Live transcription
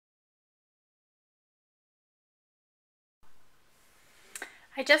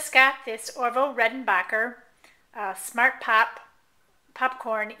I just got this Orville Redenbacher Smart POP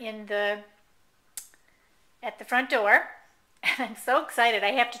popcorn at the front door, and I'm so excited.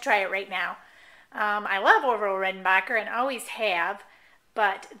 I have to try it right now. I love Orville Redenbacher and always have,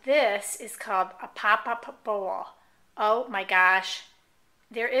 but this is called a pop-up bowl. Oh my gosh.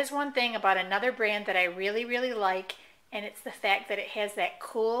 There is one thing about another brand that I really, really like, and it's the fact that it has that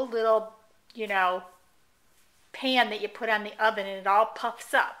cool little, pan that you put on the oven and it all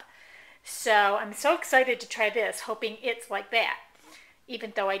puffs up. So I'm so excited to try this, hoping it's like that,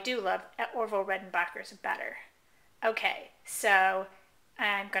 even though I do love Orville Redenbacher's better. Okay, so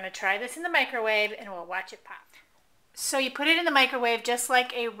I'm going to try this in the microwave and we'll watch it pop. So you put it in the microwave just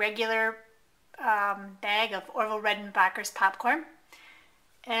like a regular bag of Orville Redenbacher's popcorn.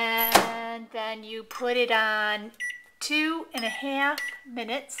 And then you put it on 2.5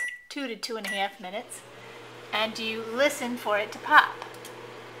 minutes, 2 to 2.5 minutes, and you listen for it to pop.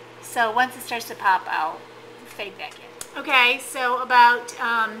 So once it starts to pop, I'll fade back in. Okay, so about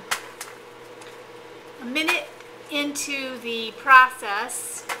a minute into the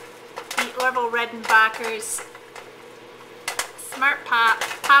process, the Orville Redenbacher's Smart POP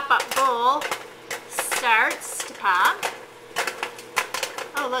pop-up bowl starts to pop.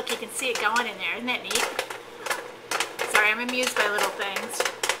 Oh look, you can see it going in there. Isn't that neat? Sorry, I'm amused by little things.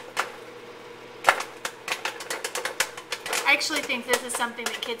 I actually think this is something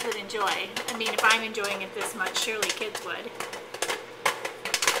that kids would enjoy. I mean, if I'm enjoying it this much, surely kids would.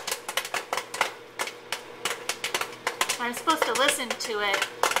 I'm supposed to listen to it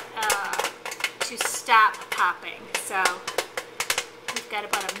to stop popping. So we've got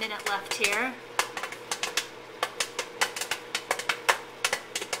about a minute left here.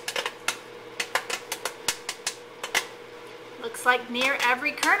 Looks like near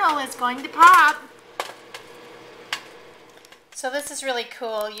every kernel is going to pop. So this is really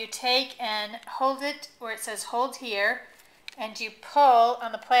cool. You take and hold it where it says hold here, and you pull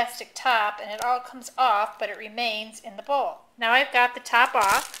on the plastic top and it all comes off, but it remains in the bowl. Now I've got the top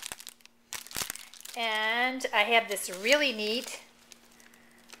off, and I have this really neat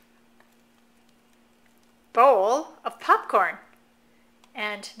bowl of popcorn.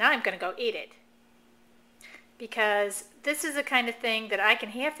 And now I'm going to go eat it, because this is the kind of thing that I can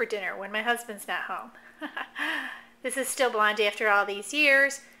have for dinner when my husband's not home. This is still Blonde after all these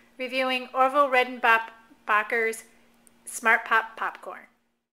years, reviewing Orville Redenbacher's Smart POP popcorn.